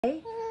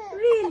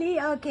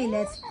Really? Okay,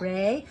 let's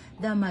pray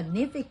the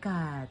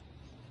Magnificat.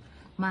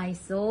 My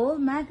soul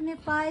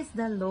magnifies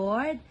the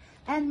Lord,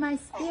 and my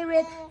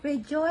spirit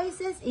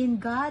rejoices in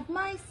God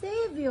my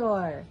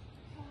Savior.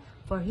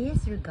 For he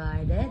has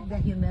regarded the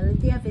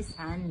humility of his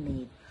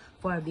handmaid.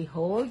 For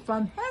behold,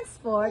 from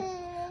henceforth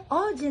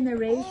all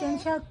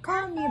generations shall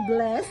call me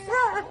blessed.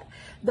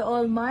 The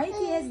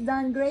Almighty has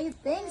done great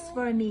things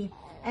for me,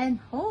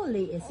 and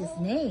holy is his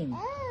name.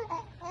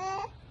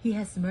 He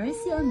has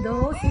mercy on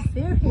those who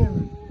fear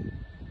him.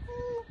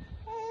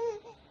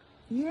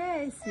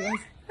 Yes.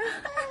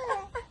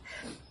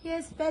 He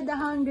has fed the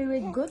hungry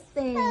with good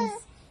things,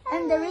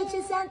 and the rich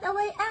is sent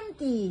away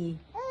empty.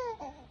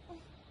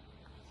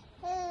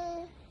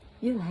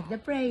 You like the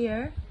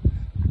prayer?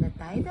 The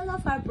title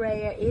of our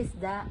prayer is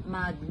the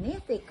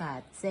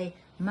Magnificat. Say,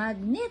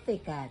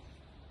 Magnificat.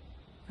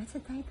 What's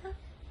the title?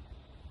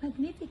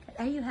 Magnificat.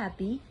 Are you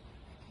happy?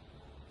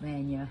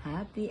 When you're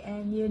happy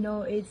and you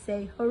know it,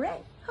 say,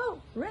 hooray,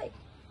 hooray.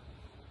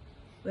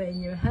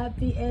 When you're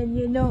happy and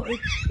you know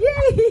it,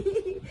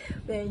 yay!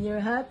 When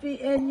you're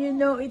happy and you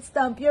know it,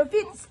 stomp your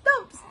feet,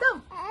 stomp,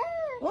 stomp.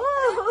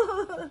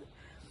 Oh!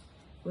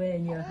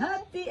 When you're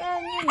happy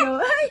and you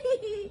know,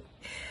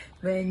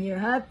 when you're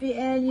happy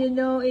and you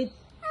know it,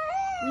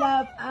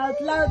 laugh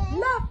out loud,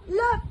 laugh,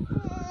 laugh.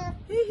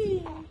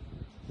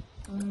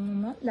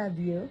 Love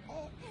you.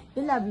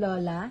 You love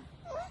Lola?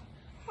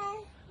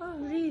 Oh,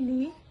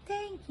 really?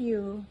 Thank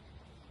you.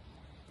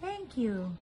 Thank you.